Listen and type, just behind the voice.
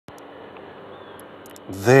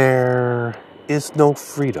There is no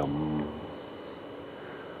freedom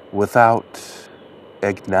without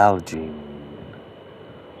acknowledging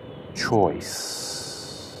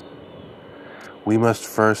choice. We must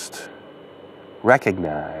first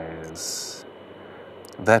recognize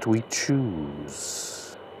that we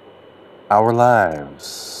choose our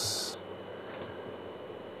lives.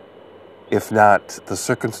 If not the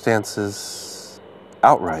circumstances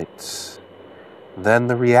outright, then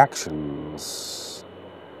the reactions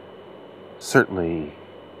certainly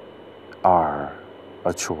are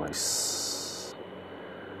a choice.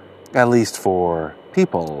 At least for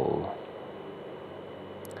people.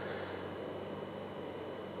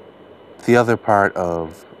 The other part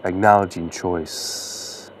of acknowledging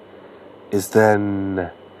choice is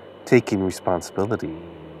then taking responsibility.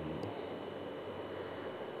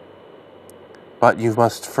 But you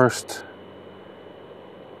must first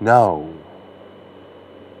know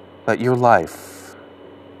that your life,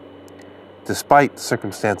 despite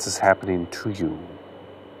circumstances happening to you,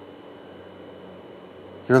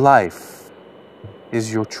 your life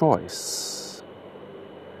is your choice.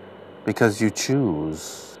 Because you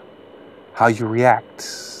choose how you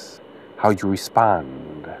react, how you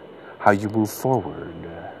respond, how you move forward.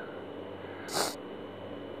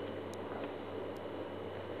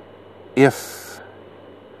 If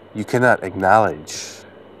you cannot acknowledge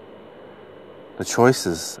the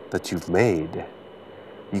choices that you've made,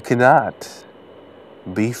 you cannot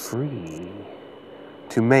be free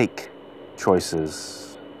to make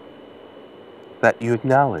choices that you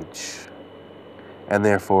acknowledge, and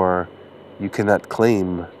therefore you cannot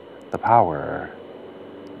claim the power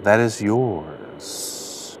that is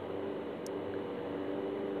yours.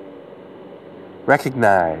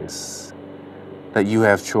 Recognize that you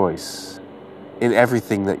have choice in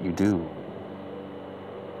everything that you do.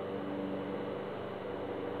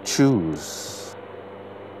 Choose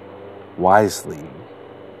wisely.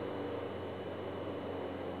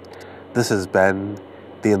 This has been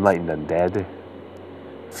The Enlightened Undead.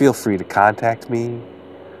 Feel free to contact me.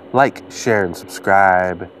 Like, share, and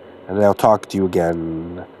subscribe. And I'll talk to you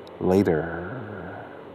again later.